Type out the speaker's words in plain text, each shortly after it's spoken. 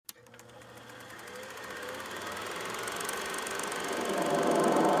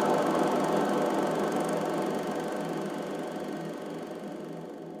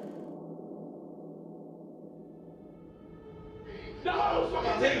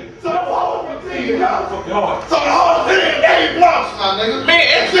team. So the whole team lost. So the whole team, they lost, my nigga. Man,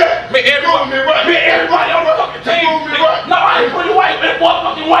 everybody on the fucking team. No, I ain't pretty white, man. What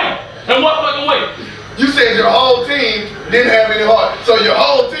fucking white? And what fucking white? You said your whole team didn't have any heart, so your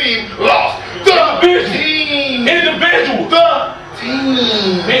whole team lost. The team. Individual. The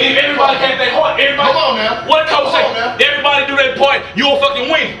team. Man, everybody had their heart. Everybody. Come on now. What coach say? Everybody do their part. You'll fucking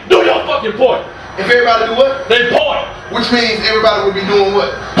win. Do your fucking part. If everybody do what? Their part. Which means everybody would be doing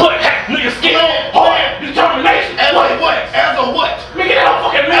what? Put nigga skin, heart, determination. As a what? As a what? Nigga, that don't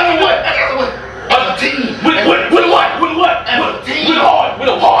fucking matter. As a what? As a what? As a team. With what? With what? As a team. With a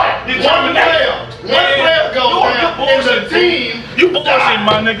heart, determination. One player goes down in the team. You bullshit,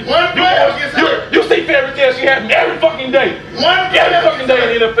 my nigga. One player gets hurt. You see fairy tales shit happen every fucking day. Every fucking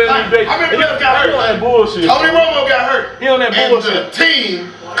day in the NFL day. How many players got hurt? He on that bullshit. Tony Romo got hurt. He on that bullshit. And the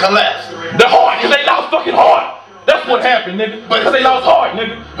team collapsed. The heart, because they lost fucking heart. That's what happened, nigga. Because they lost heart,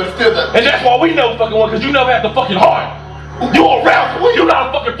 nigga. But still, and that's why we never fucking won, because you never had the fucking heart. You a rapper. You not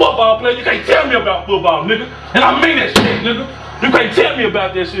a fucking football player. You can't tell me about football, nigga. And I mean that shit, nigga. You can't tell me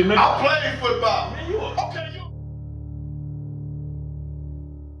about that shit, nigga. I played football.